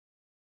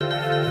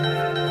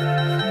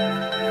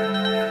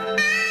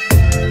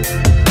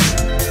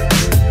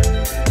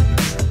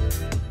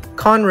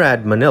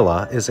Conrad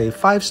Manila is a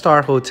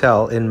 5-star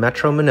hotel in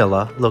Metro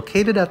Manila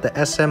located at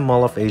the SM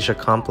Mall of Asia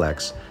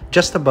complex,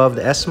 just above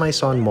the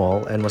Maison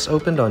Mall, and was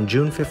opened on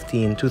June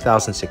 15,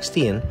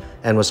 2016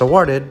 and was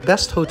awarded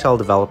Best Hotel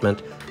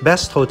Development,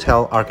 Best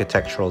Hotel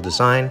Architectural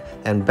Design,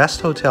 and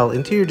Best Hotel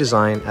Interior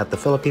Design at the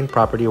Philippine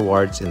Property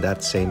Awards in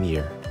that same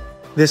year.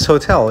 This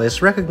hotel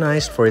is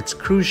recognized for its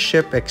cruise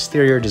ship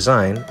exterior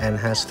design and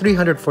has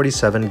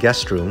 347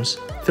 guest rooms,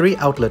 3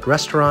 outlet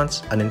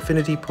restaurants, an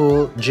infinity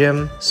pool,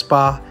 gym,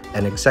 spa,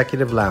 and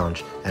executive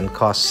lounge, and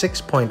costs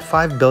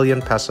 6.5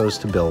 billion pesos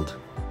to build.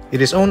 It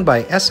is owned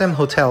by SM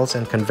Hotels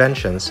and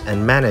Conventions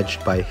and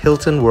managed by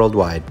Hilton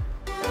Worldwide.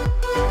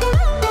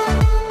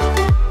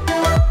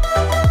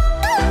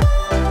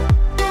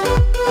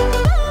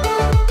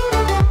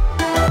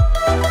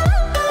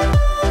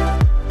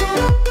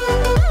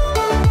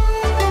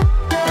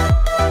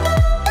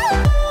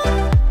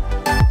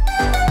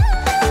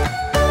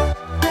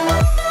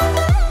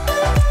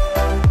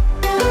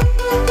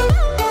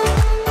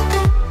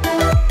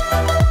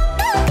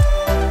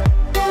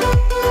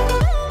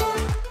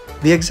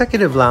 The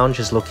Executive Lounge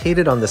is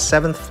located on the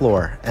 7th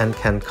floor and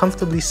can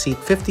comfortably seat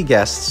 50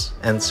 guests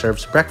and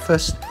serves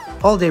breakfast,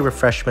 all-day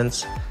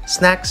refreshments,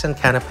 snacks and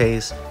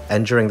canapes,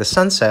 and during the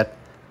sunset,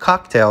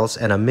 cocktails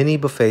and a mini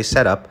buffet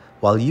setup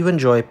while you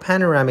enjoy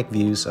panoramic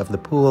views of the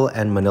pool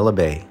and Manila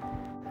Bay.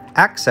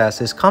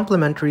 Access is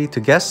complimentary to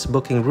guests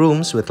booking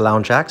rooms with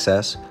lounge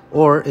access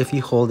or if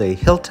you hold a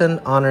Hilton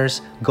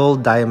Honors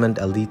Gold Diamond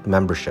Elite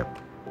membership.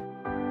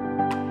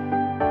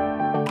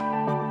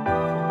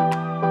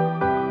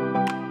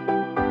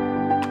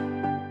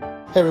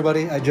 Hey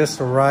everybody, I just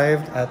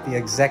arrived at the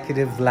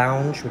Executive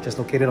Lounge, which is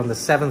located on the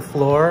 7th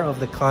floor of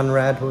the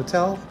Conrad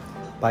Hotel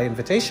by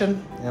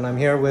invitation. And I'm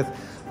here with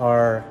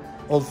our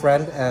old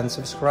friend and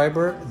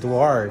subscriber,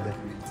 Eduard.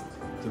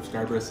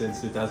 Subscriber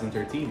since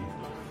 2013.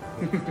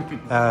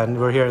 And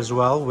we're here as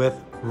well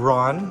with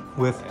Ron,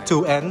 with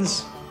 2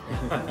 N's.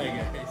 Hi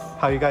guys.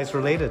 How you guys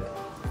related?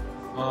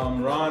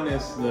 Ron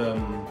is the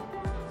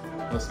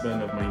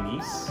husband of my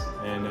niece,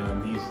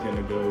 and he's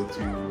gonna go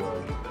to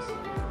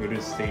the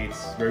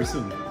States very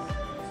soon.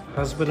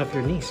 Husband of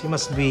your niece. You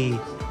must be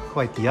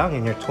quite young,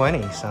 in your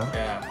 20s, huh?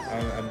 Yeah,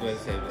 I'm going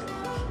to say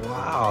that.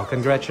 Wow,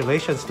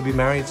 congratulations to be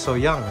married so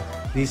young.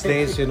 These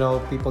days, you know,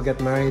 people get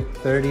married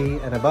 30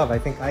 and above. I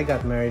think I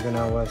got married when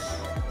I was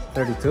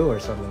 32 or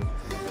something.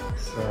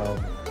 So,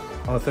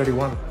 I'm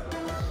 31.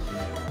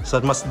 So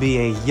it must be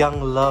a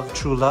young love,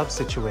 true love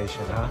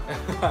situation, huh?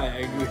 I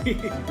agree.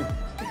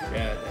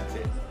 Yeah, that's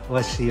it.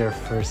 Was she your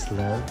first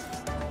love?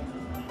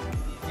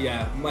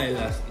 Yeah, my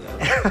last love.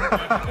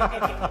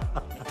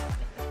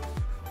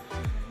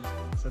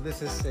 So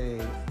this is a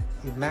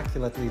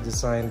immaculately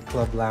designed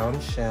club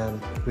lounge,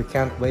 and we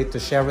can't wait to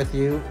share with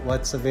you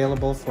what's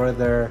available for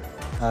their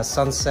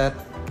sunset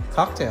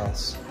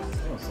cocktails.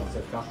 Oh,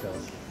 sunset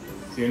cocktails.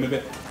 See you in a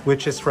bit.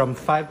 Which is from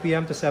 5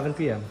 p.m. to 7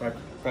 p.m.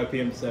 5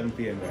 p.m. to 7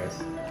 p.m.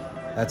 guys.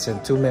 That's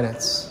in 2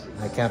 minutes.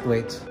 I can't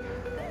wait.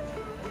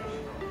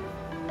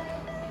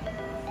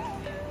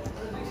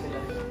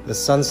 The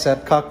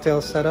sunset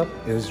cocktail setup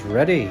is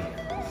ready.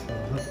 So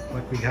look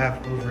what we have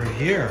over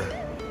here.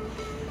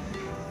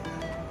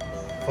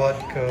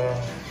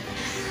 Vodka,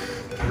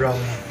 rum,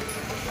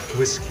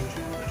 whiskey.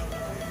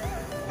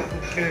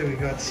 Okay, we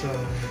got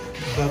some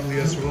bubbly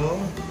as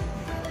well.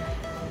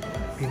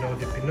 Pinot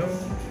de Pinot.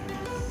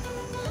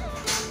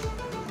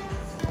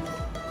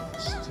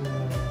 Just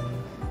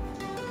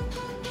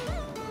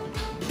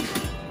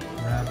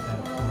grab that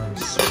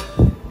orange.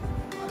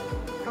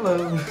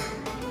 Hello.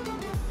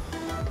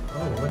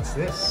 Oh, what's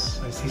this?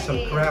 I see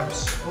some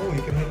crabs. Oh,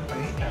 you can make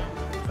paella.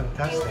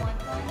 Fantastic.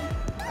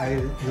 I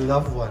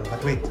love one,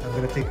 but wait, I'm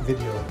gonna take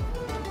video,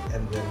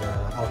 and then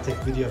I'll take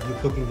video of you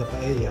cooking the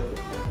paella.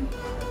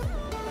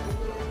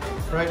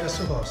 Fried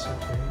asobos,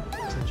 okay.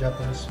 It's a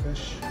Japanese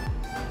fish.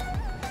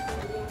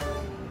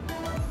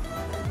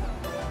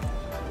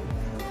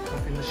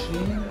 Coffee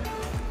machine.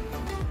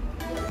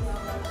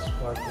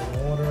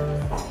 Sparkling water.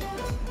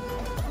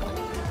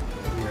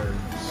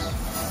 Beers.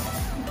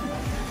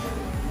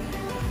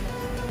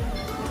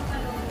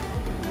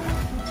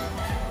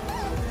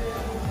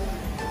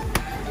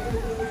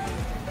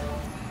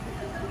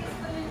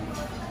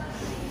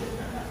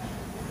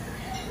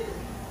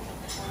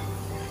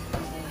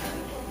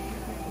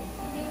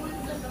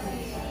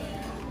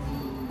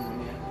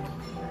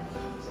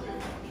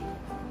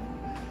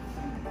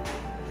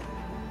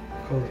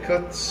 Cold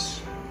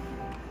cuts.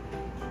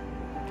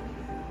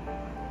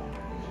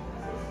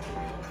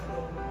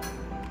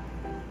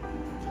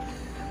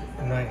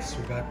 Nice,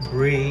 we got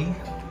brie.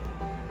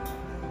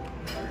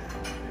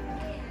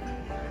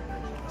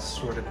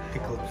 Assorted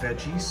pickled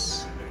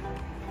veggies.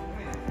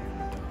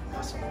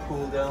 Got some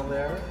pool down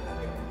there.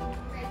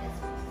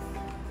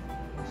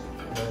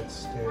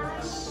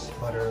 Breadsticks,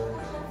 butter.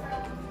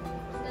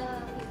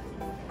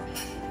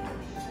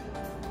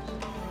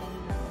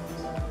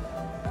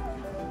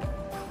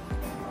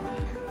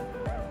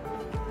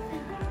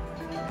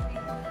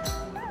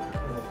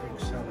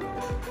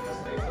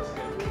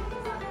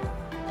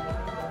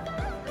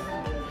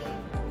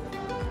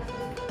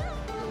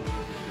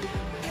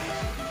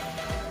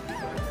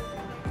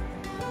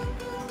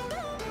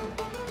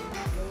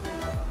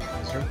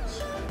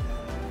 desserts.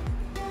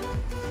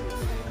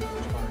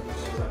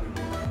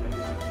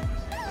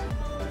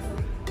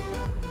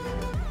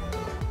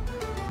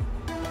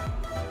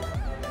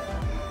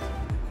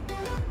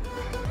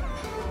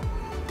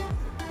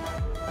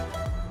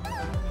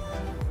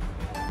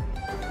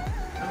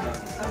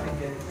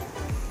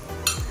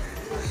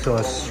 So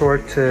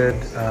assorted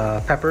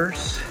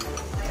peppers.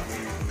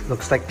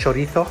 Looks like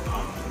chorizo.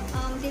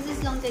 This is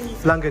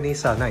longanisa.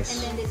 Longanisa,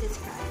 nice. And then this is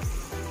crabs.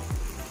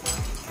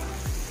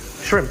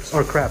 Shrimps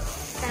or crab?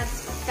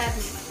 Crab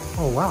meat.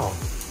 Oh wow.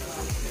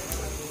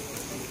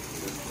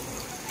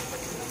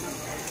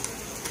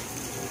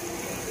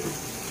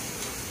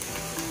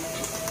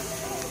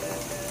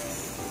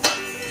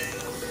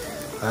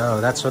 Oh,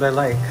 that's what I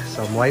like.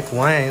 Some white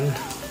wine.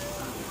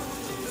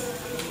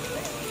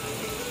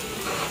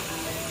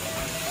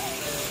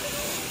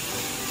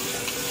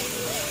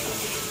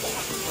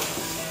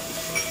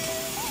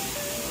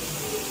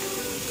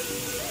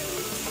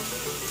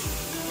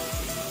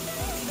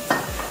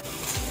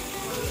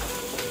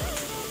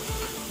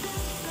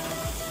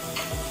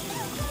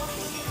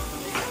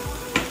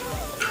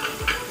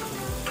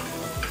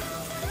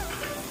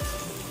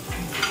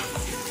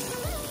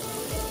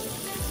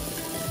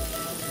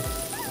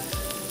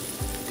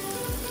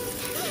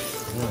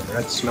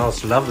 That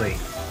smells lovely.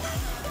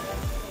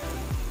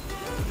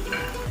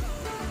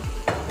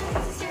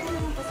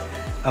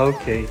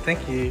 Okay,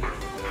 thank you.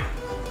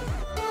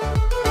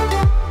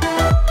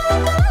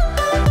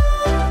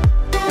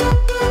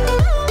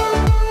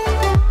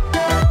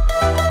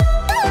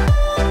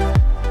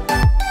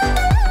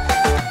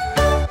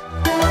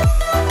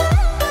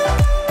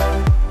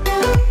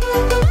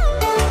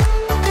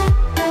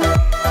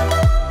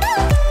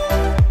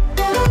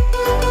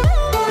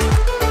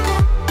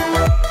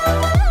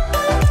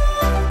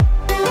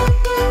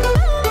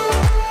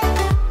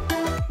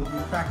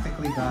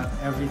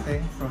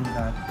 Everything from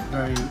that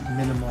very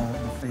minimal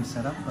buffet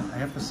setup, but I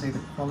have to say the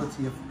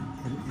quality of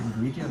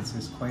ingredients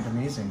is quite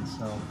amazing.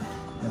 So,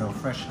 you know,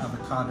 fresh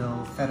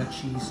avocado, feta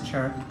cheese,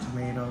 cherry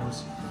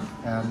tomatoes,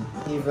 and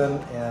even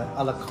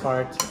a la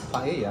carte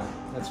paella.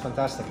 That's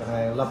fantastic, and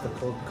I love the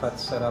cold cut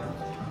setup.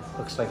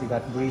 Looks like you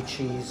got brie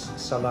cheese,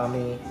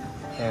 salami,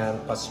 and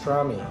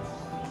pastrami,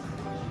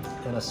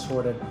 and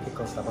assorted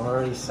pickle stuff. I'm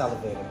already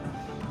salivating.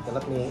 Now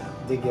let me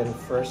dig in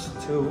first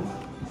to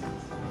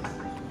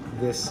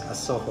this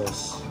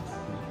asojos.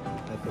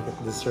 I think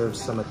it deserves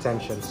some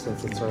attention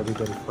since it's already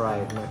been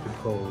fried, might be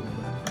cold.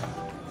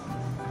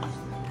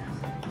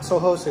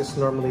 Asojos is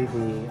normally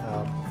the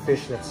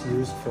fish that's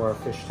used for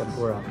fish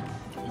tempura.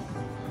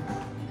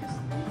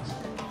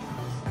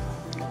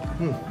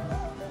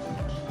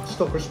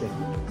 Still crispy.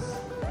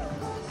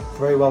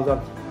 Very well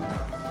done.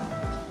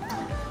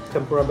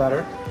 Tempura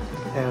batter,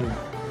 and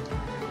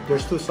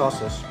there's two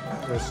sauces.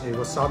 There's a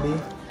wasabi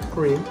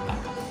cream,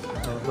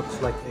 and it looks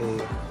like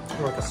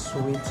a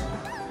sweet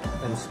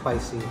and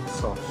spicy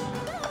sauce.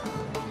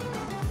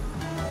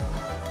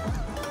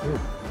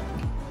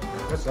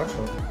 That's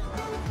excellent.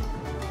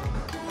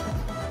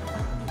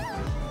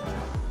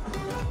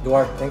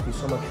 Duarte, thank you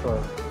so much for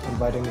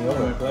inviting me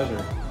over. My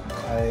pleasure.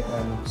 I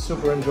am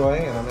super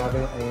enjoying, and I'm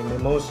having a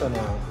mimosa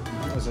now.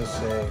 This is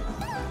a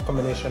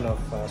combination of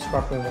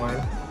sparkling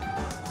wine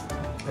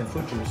and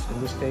fruit juice.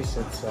 In this case,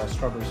 it's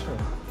strawberry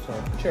syrup. So,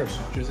 cheers.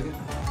 Cheers again.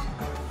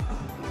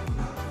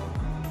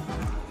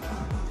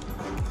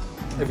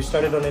 Have you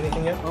started on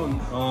anything yet?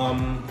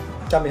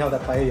 Tell me how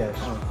that paella is.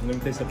 Let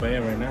me taste the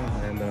paella right now,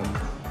 and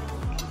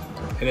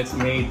it's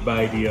made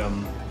by the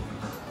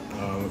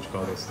what you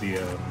call this?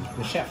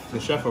 The chef. The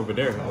chef over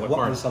there. A la What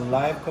carte. is a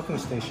live cooking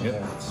station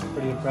there? It's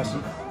pretty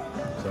impressive.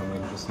 So I'm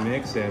gonna just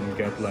mix and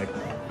get like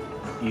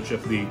each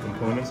of the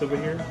components over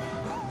here.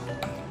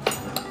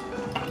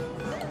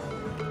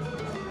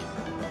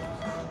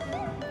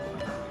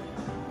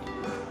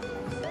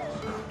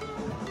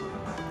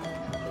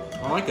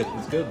 I like it.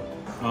 It's good.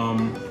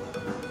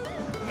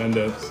 And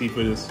the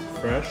seafood is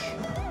fresh.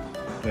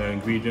 The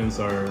ingredients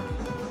are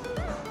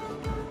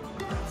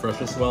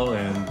fresh as well,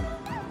 and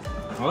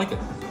I like it.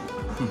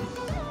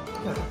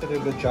 Yeah, I think they did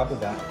a good job with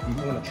that. I'm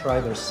going to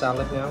try their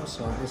salad now.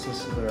 So this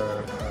is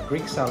their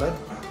Greek salad.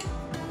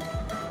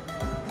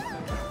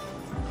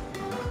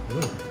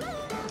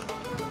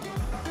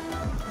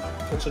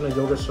 It's in a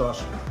yogurt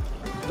sauce.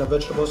 The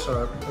vegetables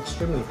are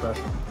extremely fresh.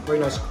 Very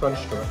nice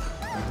crunch to it.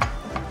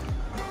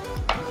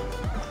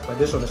 But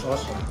this one is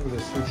awesome. Look at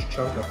this huge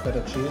chunk of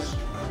feta cheese,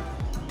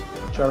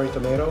 cherry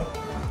tomato,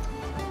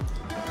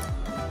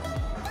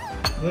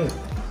 and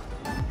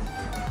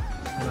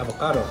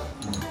avocado.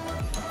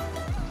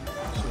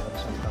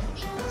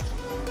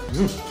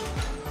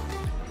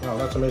 Wow,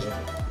 that's amazing.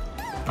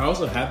 I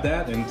also had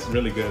that, and it's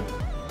really good.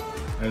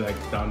 I like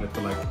downed it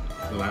for like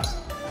the last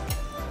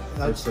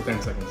for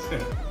 10 seconds.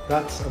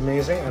 That's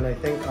amazing, and I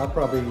think I'll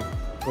probably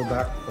go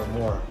back for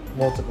more,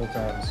 multiple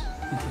times.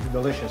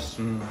 Delicious.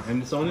 And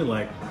it's only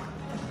like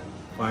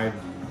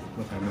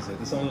what time is it?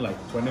 It's only like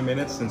 20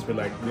 minutes since we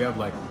have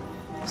like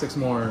 6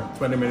 more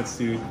 20 minutes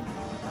to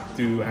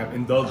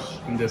indulge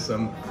in this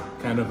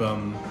kind of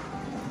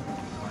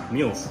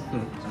meals.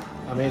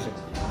 Amazing.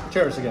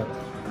 Cheers again.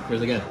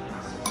 Cheers again.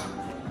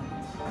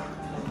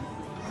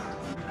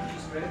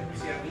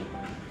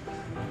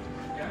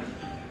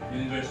 You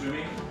enjoy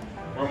swimming?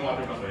 Warm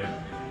water ba kayo?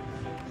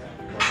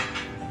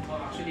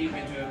 Actually,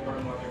 medyo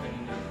warm water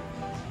kanina.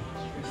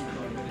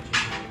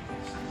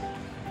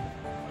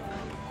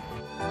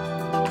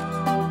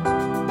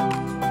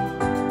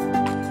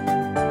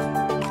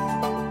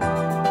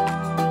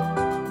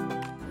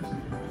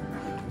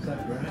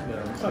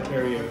 It's not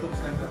area.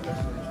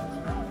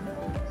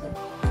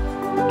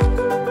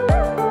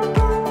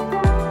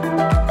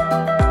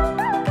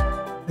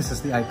 This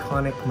is the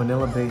iconic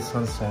Manila Bay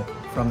sunset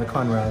from the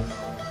Conrad.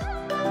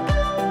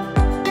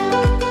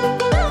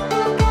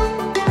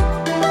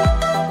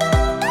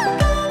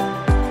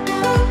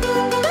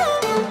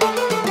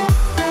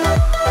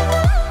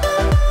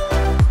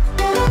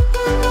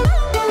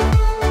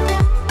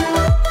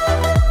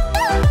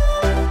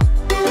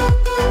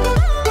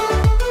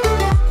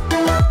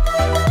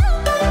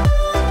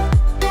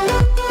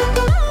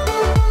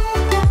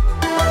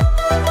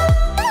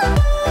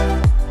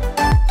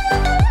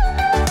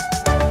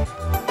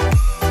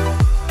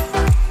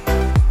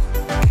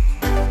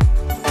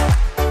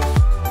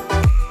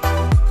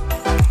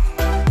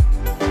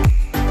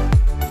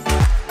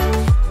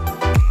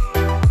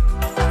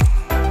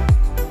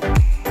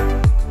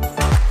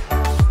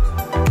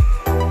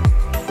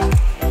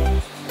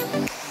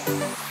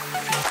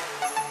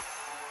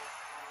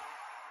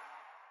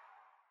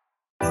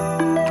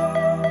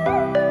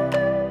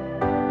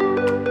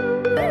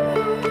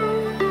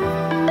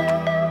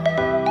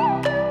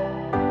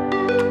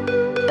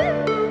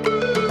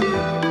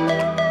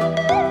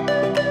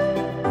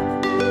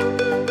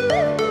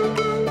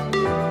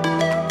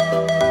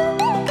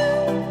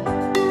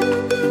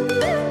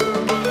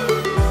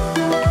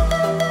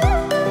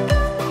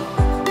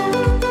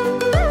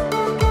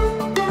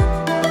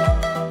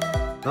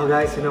 Well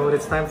guys, you know what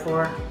it's time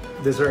for?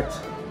 Dessert.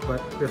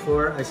 But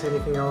before I say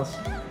anything else,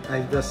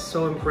 I'm just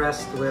so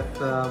impressed with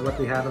what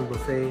we had on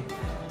buffet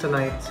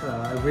tonight.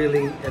 I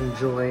really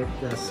enjoyed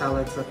the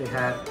salads that they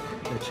had,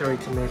 the cherry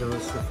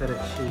tomatoes, the feta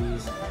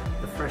cheese,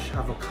 the fresh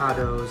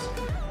avocados,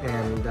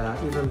 and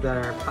even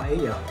their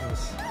paella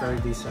was very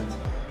decent.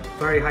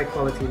 Very high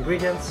quality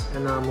ingredients,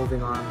 and now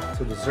moving on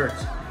to dessert.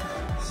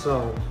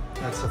 So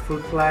that's a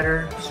fruit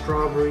platter,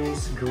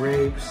 strawberries,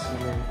 grapes,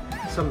 and then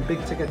some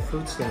big ticket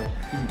fruits there.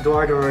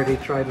 Eduardo already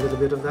tried a little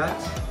bit of that.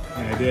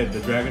 Yeah, I did. The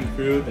dragon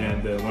fruit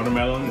and the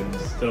watermelon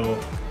is still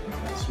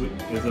sweet.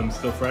 Is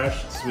still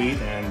fresh, sweet,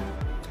 and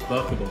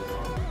lovable.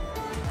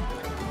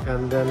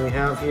 And then we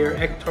have here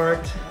egg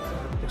tart.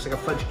 Looks like a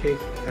fudge cake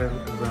and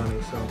a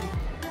brownie. So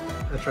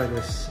I'll try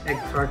this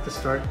egg tart to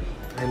start.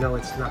 I know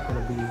it's not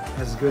going to be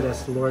as good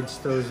as Lord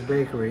Stowe's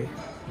Bakery.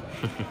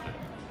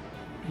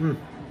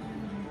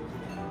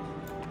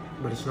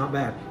 But it's not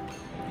bad.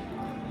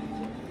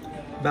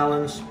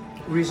 Balanced,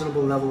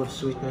 reasonable level of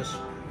sweetness.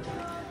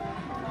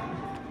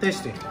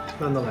 Tasty,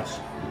 nonetheless.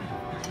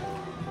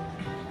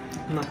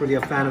 I'm not really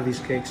a fan of these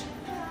cakes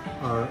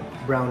or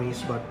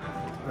brownies, but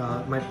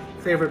my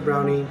favorite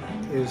brownie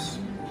is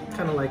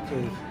kind of like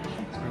a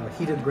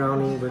heated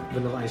brownie with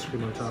vanilla ice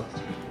cream on top.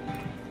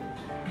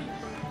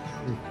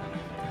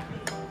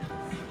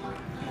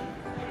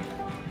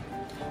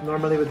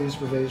 Normally with these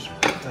buffets,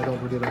 I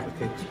don't really like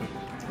the cakes,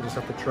 but I just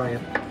have to try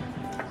it,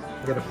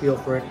 get a feel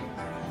for it.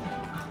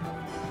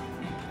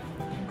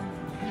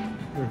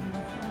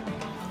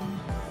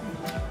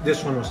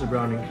 This one was the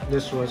brownie.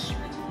 This was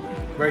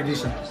very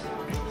decent.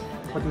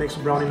 What makes a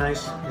brownie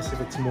nice is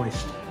if it's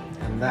moist,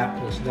 and that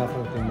was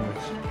definitely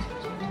moist.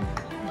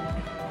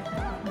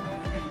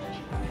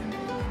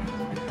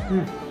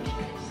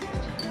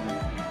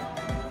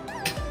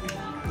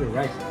 You're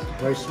right,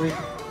 very sweet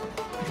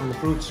on the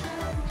fruits.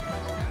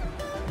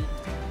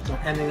 So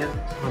ending it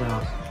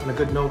on a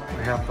good note,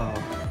 I have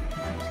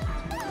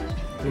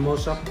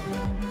mimosa,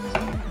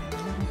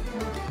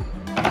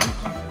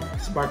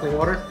 sparkling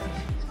water,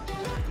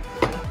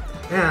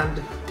 and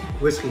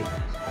whiskey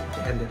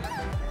to end it.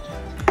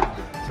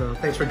 So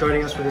thanks for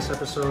joining us for this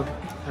episode.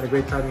 Had a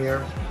great time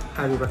here.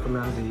 Highly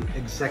recommend the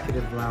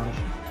Executive Lounge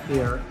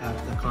here at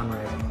the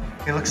Conrad.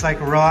 It looks like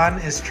Ron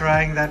is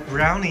trying that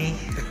brownie.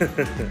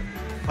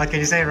 What can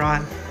you say,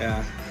 Ron?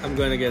 Yeah, I'm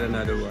gonna get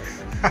another one.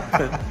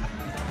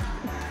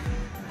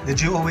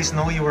 Did you always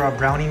know you were a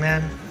brownie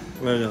man?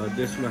 Well, no,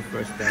 this is my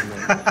first time.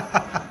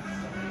 Man.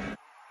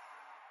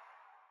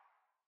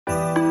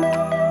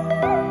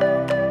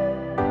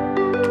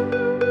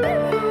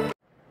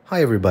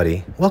 Hi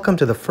everybody, welcome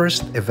to the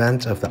first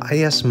event of the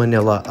IS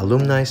Manila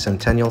Alumni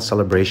Centennial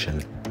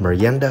Celebration,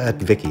 Merienda at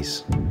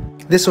Vicky's.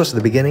 This was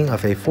the beginning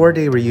of a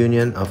 4-day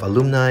reunion of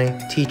alumni,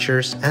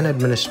 teachers, and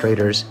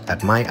administrators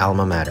at my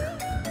alma mater.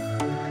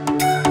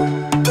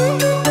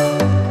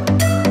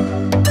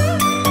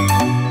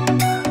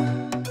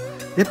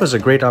 It was a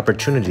great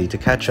opportunity to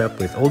catch up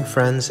with old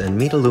friends and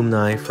meet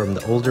alumni from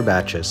the older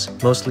batches,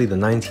 mostly the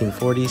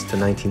 1940s to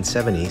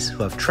 1970s,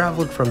 who have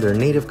traveled from their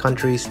native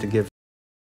countries to give